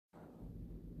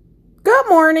Good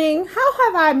morning. How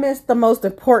have I missed the most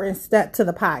important step to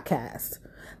the podcast?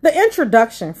 The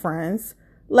introduction, friends.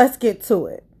 Let's get to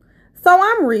it. So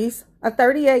I'm Reese, a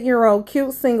 38-year-old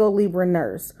cute single Libra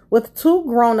nurse with two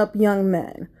grown-up young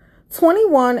men,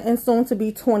 21 and soon to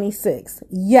be 26.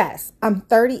 Yes, I'm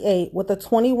 38 with a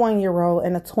 21-year-old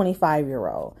and a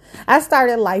 25-year-old. I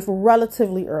started life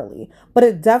relatively early, but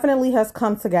it definitely has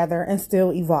come together and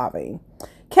still evolving.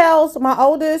 Kels, my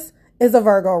oldest, is a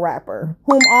Virgo rapper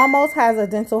whom almost has a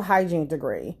dental hygiene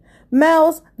degree.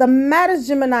 Mel's, the maddest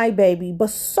Gemini baby,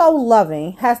 but so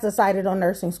loving, has decided on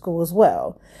nursing school as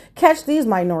well. Catch these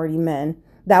minority men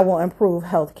that will improve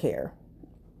healthcare.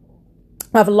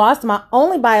 I've lost my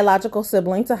only biological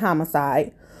sibling to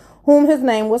homicide, whom his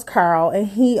name was Carl, and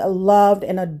he loved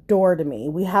and adored me.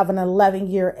 We have an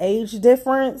 11-year age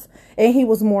difference, and he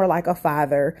was more like a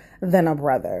father than a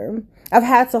brother. I've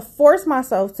had to force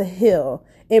myself to heal.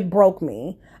 It broke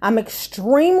me. I'm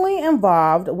extremely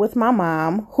involved with my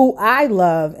mom, who I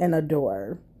love and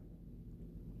adore.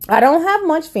 I don't have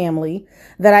much family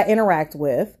that I interact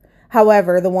with.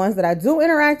 However, the ones that I do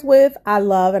interact with, I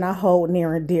love and I hold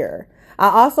near and dear. I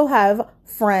also have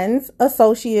friends,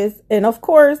 associates, and of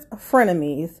course,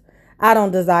 frenemies. I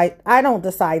don't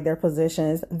decide their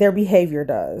positions. Their behavior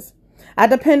does. I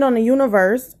depend on the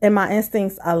universe and my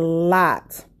instincts a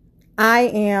lot. I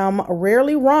am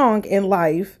rarely wrong in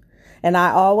life, and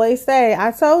I always say,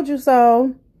 I told you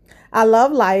so. I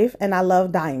love life and I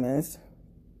love diamonds.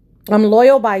 I'm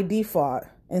loyal by default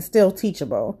and still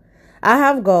teachable. I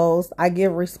have goals. I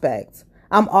give respect.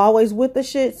 I'm always with the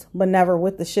shits, but never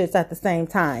with the shits at the same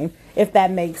time, if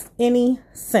that makes any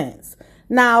sense.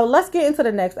 Now, let's get into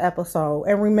the next episode.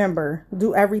 And remember,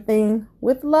 do everything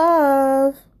with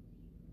love.